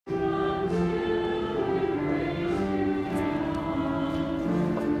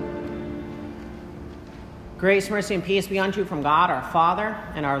Grace, mercy, and peace be unto you from God, our Father,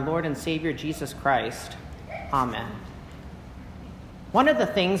 and our Lord and Savior, Jesus Christ. Amen. One of the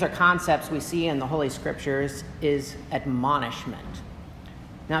things or concepts we see in the Holy Scriptures is admonishment.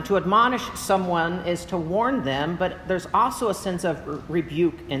 Now, to admonish someone is to warn them, but there's also a sense of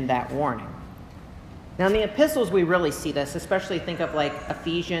rebuke in that warning. Now, in the epistles, we really see this, especially think of like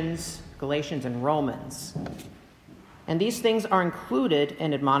Ephesians, Galatians, and Romans. And these things are included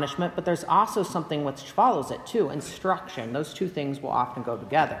in admonishment, but there's also something which follows it too, instruction. Those two things will often go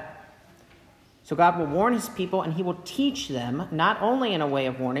together. So God will warn his people, and he will teach them, not only in a way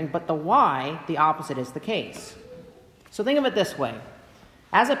of warning, but the why the opposite is the case. So think of it this way.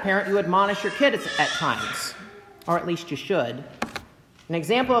 As a parent, you admonish your kids at times, or at least you should. An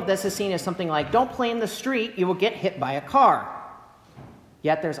example of this is seen as something like, don't play in the street, you will get hit by a car.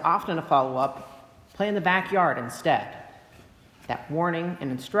 Yet there's often a follow-up, play in the backyard instead. That warning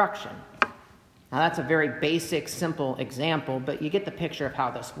and instruction. Now that's a very basic, simple example, but you get the picture of how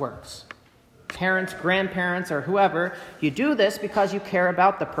this works. Parents, grandparents, or whoever, you do this because you care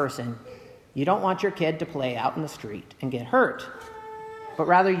about the person. You don't want your kid to play out in the street and get hurt, but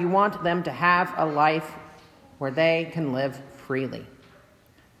rather you want them to have a life where they can live freely.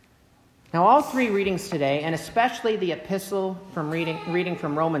 Now, all three readings today, and especially the epistle from reading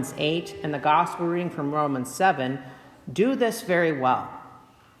from Romans 8 and the gospel reading from Romans 7, do this very well.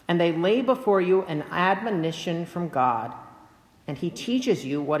 And they lay before you an admonition from God, and he teaches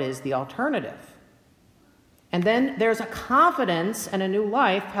you what is the alternative. And then there's a confidence and a new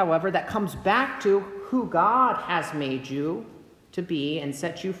life, however, that comes back to who God has made you to be and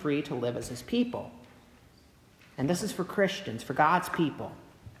set you free to live as his people. And this is for Christians, for God's people.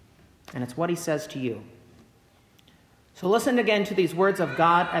 And it's what he says to you. So listen again to these words of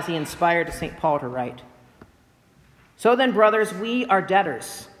God as he inspired St. Paul to write. So then, brothers, we are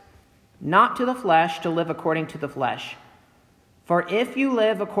debtors, not to the flesh, to live according to the flesh. For if you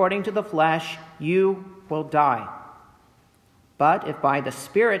live according to the flesh, you will die. But if by the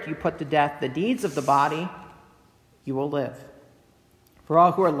Spirit you put to death the deeds of the body, you will live. For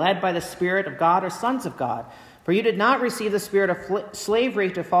all who are led by the Spirit of God are sons of God. For you did not receive the spirit of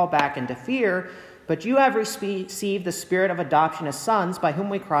slavery to fall back into fear, but you have received the spirit of adoption as sons, by whom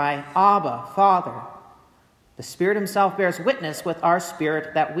we cry, Abba, Father. The Spirit himself bears witness with our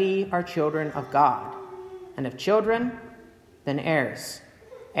spirit that we are children of God. And if children, then heirs,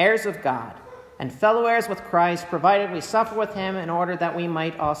 heirs of God, and fellow heirs with Christ, provided we suffer with him in order that we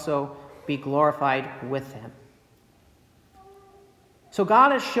might also be glorified with him. So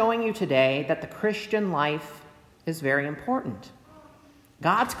God is showing you today that the Christian life is very important.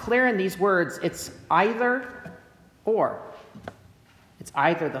 God's clear in these words. It's either or. It's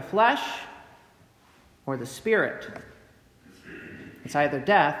either the flesh or the Spirit. It's either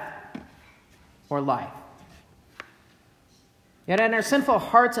death or life. Yet in our sinful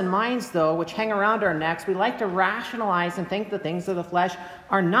hearts and minds, though, which hang around our necks, we like to rationalize and think the things of the flesh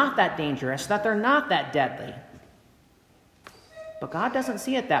are not that dangerous, that they're not that deadly. But God doesn't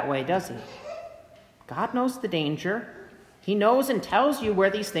see it that way, does he? God knows the danger. He knows and tells you where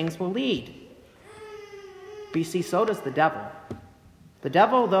these things will lead. But you see, so does the devil. The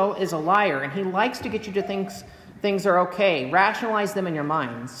devil, though, is a liar, and he likes to get you to think things are okay, rationalize them in your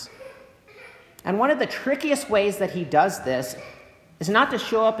minds. And one of the trickiest ways that he does this is not to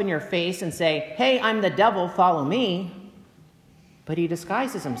show up in your face and say, hey, I'm the devil, follow me. But he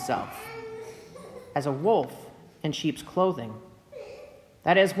disguises himself as a wolf in sheep's clothing.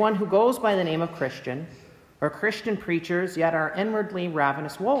 That is, one who goes by the name of Christian, or Christian preachers, yet are inwardly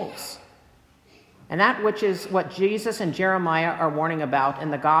ravenous wolves. And that which is what Jesus and Jeremiah are warning about in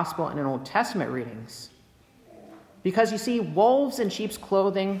the gospel and in Old Testament readings. Because you see, wolves in sheep's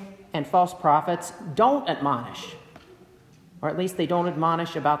clothing and false prophets don't admonish, or at least they don't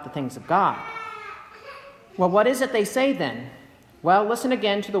admonish about the things of God. Well, what is it they say then? Well, listen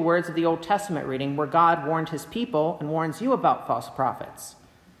again to the words of the Old Testament reading where God warned his people and warns you about false prophets.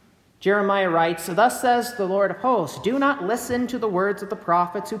 Jeremiah writes, thus says the Lord of hosts, do not listen to the words of the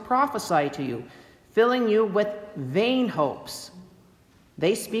prophets who prophesy to you, filling you with vain hopes.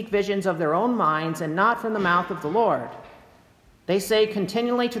 They speak visions of their own minds and not from the mouth of the Lord. They say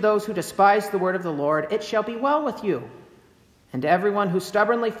continually to those who despise the word of the Lord, it shall be well with you. And to everyone who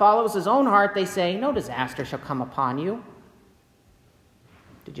stubbornly follows his own heart, they say, no disaster shall come upon you.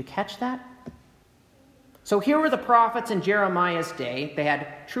 Did you catch that? So here were the prophets in Jeremiah's day. They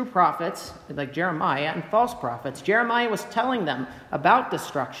had true prophets like Jeremiah and false prophets. Jeremiah was telling them about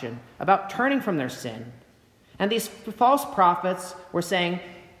destruction, about turning from their sin. And these false prophets were saying,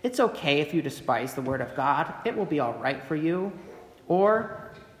 it's okay if you despise the word of God. It will be all right for you.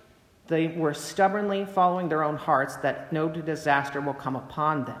 Or they were stubbornly following their own hearts, that no disaster will come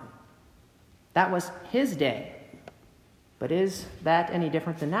upon them. That was his day. But is that any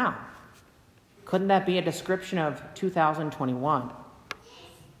different than now? Couldn't that be a description of 2021?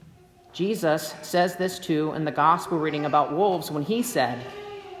 Jesus says this too in the gospel reading about wolves when he said,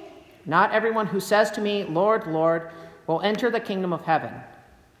 "Not everyone who says to me, 'Lord, Lord,' will enter the kingdom of heaven,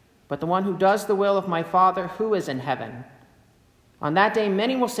 but the one who does the will of my Father who is in heaven. On that day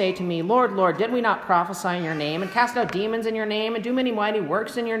many will say to me, 'Lord, Lord, did we not prophesy in your name, and cast out demons in your name, and do many mighty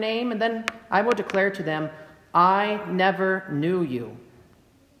works in your name?' And then I will declare to them, 'I never knew you.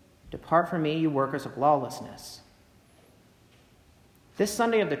 Depart from me, you workers of lawlessness.'" This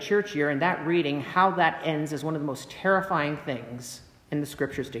Sunday of the church year, in that reading, how that ends is one of the most terrifying things in the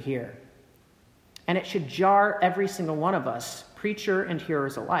scriptures to hear. And it should jar every single one of us, preacher and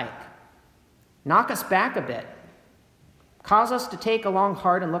hearers alike. Knock us back a bit. Cause us to take a long,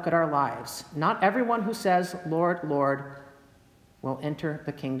 hard and look at our lives. Not everyone who says, "Lord, Lord," will enter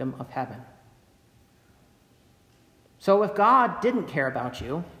the kingdom of heaven. So if God didn't care about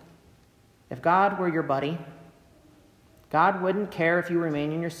you, if God were your buddy, God wouldn't care if you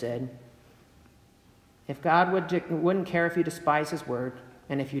remain in your sin. If God wouldn't care if you despise his word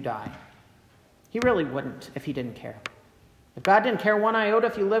and if you die. He really wouldn't if he didn't care. If God didn't care one iota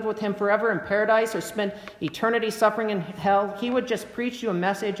if you live with him forever in paradise or spend eternity suffering in hell, he would just preach you a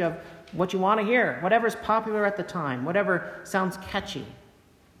message of what you want to hear, whatever's popular at the time, whatever sounds catchy.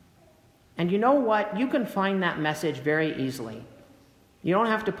 And you know what? You can find that message very easily. You don't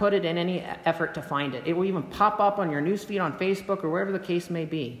have to put it in any effort to find it. It will even pop up on your newsfeed on Facebook or wherever the case may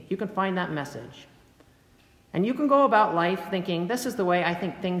be. You can find that message. And you can go about life thinking, this is the way I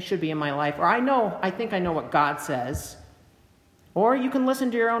think things should be in my life, or I think I know what God says. Or you can listen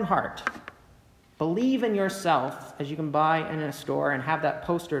to your own heart. Believe in yourself, as you can buy in a store and have that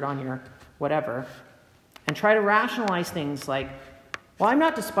postered on your whatever, and try to rationalize things like, well, I'm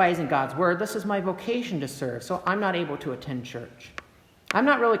not despising God's word. This is my vocation to serve, so I'm not able to attend church. I'm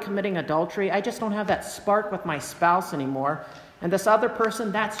not really committing adultery. I just don't have that spark with my spouse anymore. And this other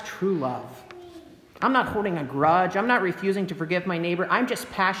person, that's true love. I'm not holding a grudge. I'm not refusing to forgive my neighbor. I'm just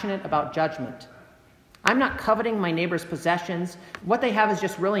passionate about judgment. I'm not coveting my neighbor's possessions. What they have is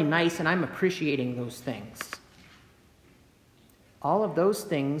just really nice, and I'm appreciating those things. All of those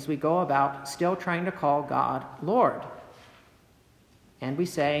things we go about still trying to call God Lord. And we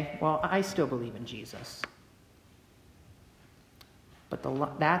say, well, I still believe in Jesus.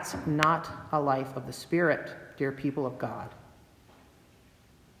 But that's not a life of the Spirit, dear people of God.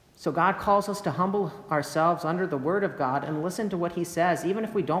 So God calls us to humble ourselves under the word of God and listen to what he says, even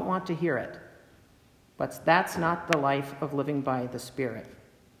if we don't want to hear it. But that's not the life of living by the Spirit.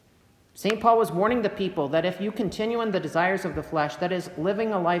 St. Paul was warning the people that if you continue in the desires of the flesh, that is,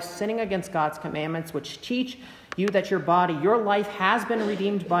 living a life sinning against God's commandments, which teach you that your body, your life has been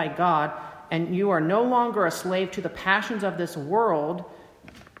redeemed by God, and you are no longer a slave to the passions of this world,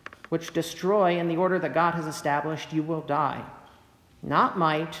 which destroy in the order that God has established, you will die. Not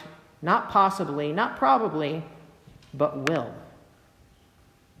might, not possibly, not probably, but will.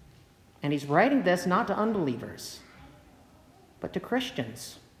 And he's writing this not to unbelievers, but to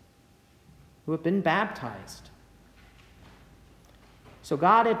Christians who have been baptized. So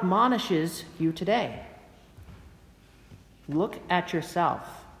God admonishes you today. Look at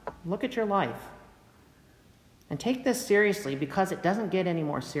yourself. Look at your life. And take this seriously because it doesn't get any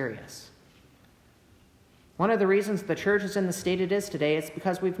more serious. One of the reasons the church is in the state it is today is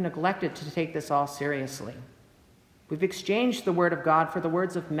because we've neglected to take this all seriously. We've exchanged the word of God for the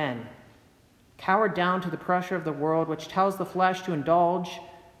words of men, cowered down to the pressure of the world, which tells the flesh to indulge,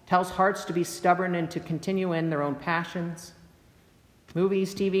 tells hearts to be stubborn and to continue in their own passions.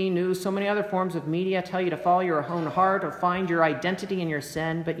 Movies, TV, news, so many other forms of media tell you to follow your own heart or find your identity in your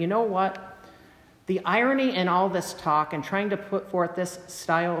sin. But you know what? The irony in all this talk and trying to put forth this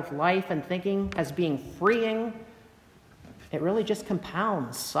style of life and thinking as being freeing, it really just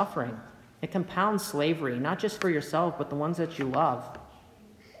compounds suffering. It compounds slavery, not just for yourself, but the ones that you love.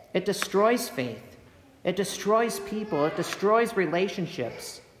 It destroys faith. It destroys people. It destroys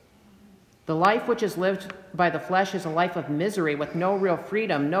relationships. The life which is lived by the flesh is a life of misery with no real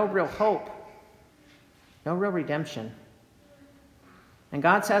freedom, no real hope, no real redemption. And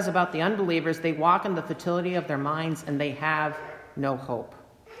God says about the unbelievers, they walk in the futility of their minds and they have no hope.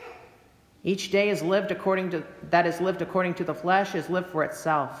 Each day is lived according to the flesh is lived for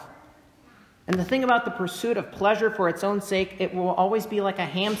itself. And the thing about the pursuit of pleasure for its own sake, it will always be like a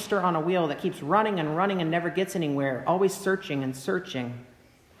hamster on a wheel that keeps running and running and never gets anywhere, always searching and searching.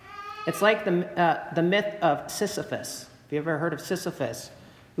 It's like the myth of Sisyphus. Have you ever heard of Sisyphus?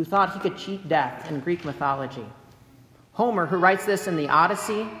 who thought he could cheat death in Greek mythology. Homer, who writes this in the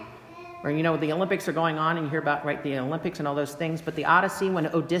Odyssey, where, the Olympics are going on and you hear about, the Olympics and all those things, but the Odyssey, when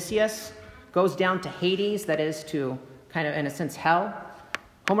Odysseus goes down to Hades, that is to kind of, in a sense, hell,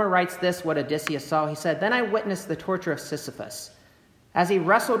 Homer writes this, what Odysseus saw. He said, "Then I witnessed the torture of Sisyphus. As he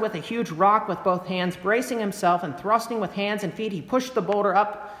wrestled with a huge rock with both hands, bracing himself and thrusting with hands and feet, he pushed the boulder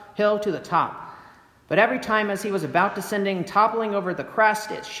uphill to the top. But every time as he was about descending, toppling over the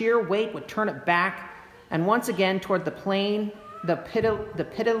crest, its sheer weight would turn it back, and once again toward the plain, the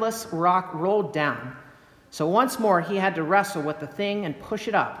pitiless rock rolled down. So once more he had to wrestle with the thing and push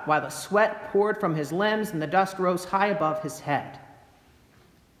it up, while the sweat poured from his limbs and the dust rose high above his head."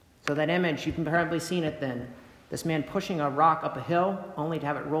 So that image, you've probably seen it then. This man pushing a rock up a hill, only to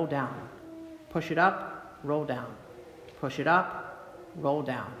have it roll down. Push it up, roll down. Push it up, roll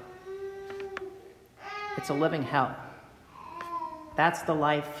down. It's a living hell. That's the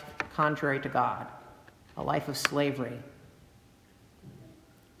life contrary to God, a life of slavery.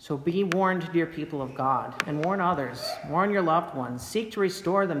 So be warned, dear people of God, and warn others. Warn your loved ones. Seek to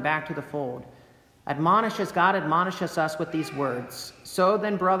restore them back to the fold. Admonish as God admonishes us with these words. "So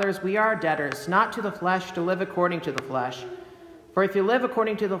then, brothers, we are debtors, not to the flesh, to live according to the flesh. For if you live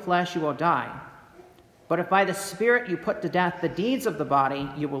according to the flesh, you will die. But if by the Spirit you put to death the deeds of the body,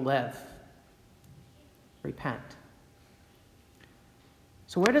 you will live." Repent.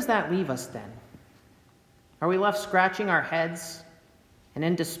 So where does that leave us then? Are we left scratching our heads and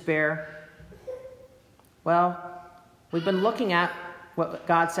in despair? Well, we've been looking at what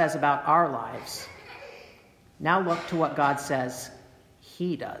God says about our lives. Now look to what God says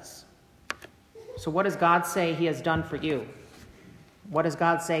he does. So what does God say he has done for you? What does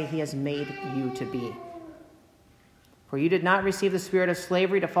God say he has made you to be? "For you did not receive the spirit of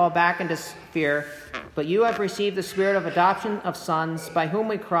slavery to fall back into fear, but you have received the spirit of adoption of sons, by whom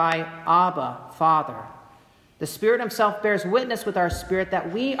we cry, 'Abba, Father.' The Spirit himself bears witness with our spirit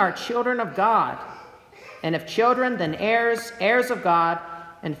that we are children of God. And if children, then heirs, heirs of God,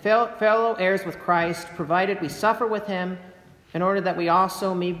 and fellow heirs with Christ, provided we suffer with him, in order that we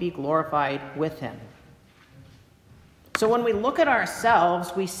also may be glorified with him." So when we look at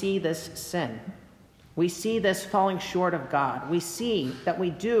ourselves, we see this sin. We see this falling short of God. We see that we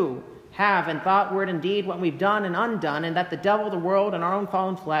do have in thought, word, and deed what we've done and undone, and that the devil, the world, and our own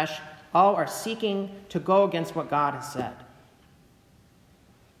fallen flesh all are seeking to go against what God has said.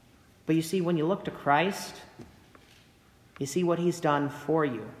 But you see, when you look to Christ, you see what he's done for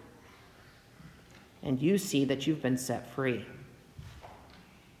you. And you see that you've been set free.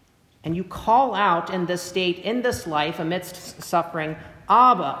 And you call out in this state, in this life, amidst suffering,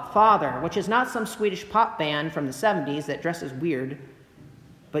 "Abba, Father," which is not some Swedish pop band from the 70s that dresses weird,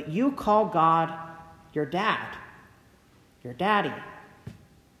 but you call God your dad, your daddy.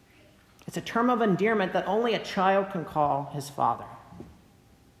 It's a term of endearment that only a child can call his father,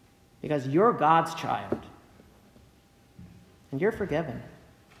 because you're God's child, and you're forgiven.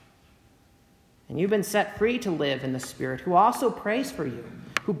 And you've been set free to live in the Spirit, who also prays for you,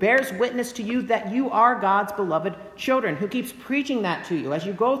 who bears witness to you that you are God's beloved children, who keeps preaching that to you as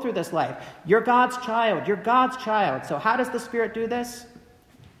you go through this life. You're God's child. You're God's child. So how does the Spirit do this?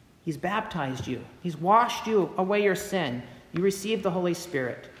 He's baptized you. He's washed you away your sin. You receive the Holy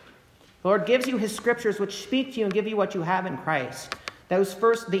Spirit. The Lord gives you his scriptures which speak to you and give you what you have in Christ. Those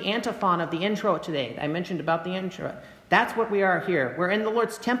first, the antiphon of the intro today, I mentioned about the intro. That's what we are here. We're in the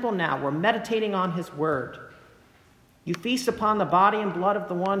Lord's temple now. We're meditating on his word. You feast upon the body and blood of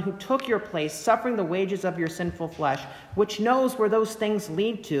the one who took your place, suffering the wages of your sinful flesh, which knows where those things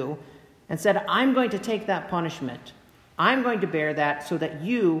lead to, and said, "I'm going to take that punishment. I'm going to bear that so that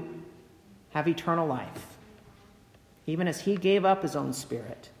you have eternal life," even as he gave up his own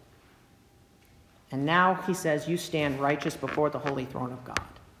Spirit. And now he says you stand righteous before the holy throne of God.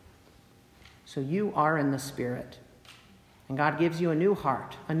 So you are in the Spirit. And God gives you a new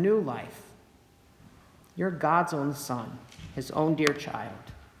heart, a new life. You're God's own son, his own dear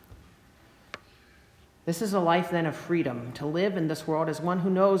child. This is a life then of freedom, to live in this world as one who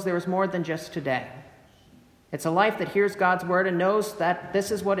knows there is more than just today. It's a life that hears God's word and knows that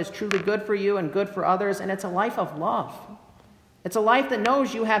this is what is truly good for you and good for others, and it's a life of love. It's a life that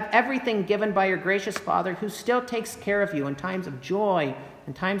knows you have everything given by your gracious Father, who still takes care of you in times of joy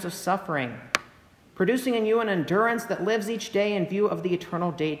and times of suffering, producing in you an endurance that lives each day in view of the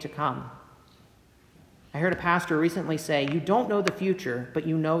eternal day to come. I heard a pastor recently say, "You don't know the future, but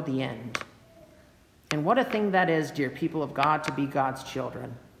you know the end." And what a thing that is, dear people of God, to be God's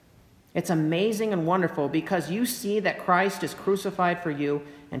children. It's amazing and wonderful because you see that Christ is crucified for you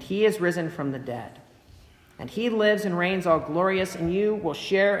and he is risen from the dead. and he lives and reigns all glorious, and you will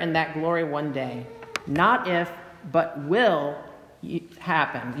share in that glory one day. Not if, but will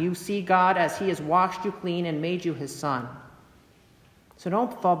happen. You see God as he has washed you clean and made you his son. So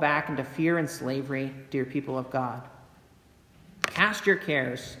don't fall back into fear and slavery, dear people of God. Cast your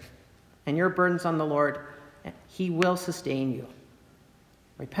cares and your burdens on the Lord, and he will sustain you.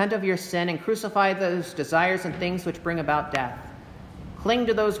 Repent of your sin and crucify those desires and things which bring about death. Cling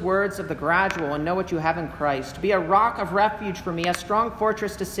to those words of the gradual and know what you have in Christ. Be a rock of refuge for me, a strong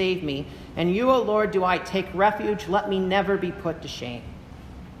fortress to save me. And you, O Lord, do I take refuge. Let me never be put to shame.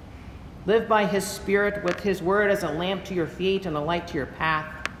 Live by his Spirit with his word as a lamp to your feet and a light to your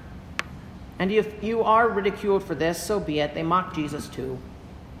path. And if you are ridiculed for this, so be it. They mock Jesus too.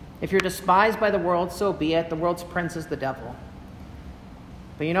 If you're despised by the world, so be it. The world's prince is the devil.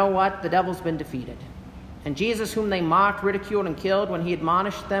 But you know what? The devil's been defeated. And Jesus, whom they mocked, ridiculed, and killed, when he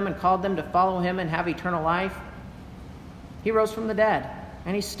admonished them and called them to follow him and have eternal life, he rose from the dead,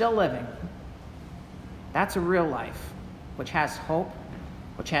 and he's still living. That's a real life, which has hope,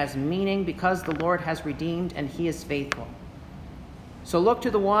 which has meaning, because the Lord has redeemed and he is faithful. So look to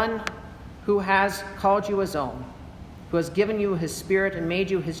the one who has called you his own, who has given you his Spirit and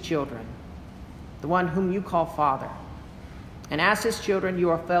made you his children, the one whom you call Father. And as his children, you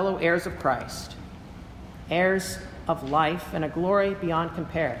are fellow heirs of Christ, heirs of life and a glory beyond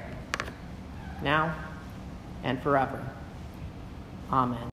compare, now and forever. Amen.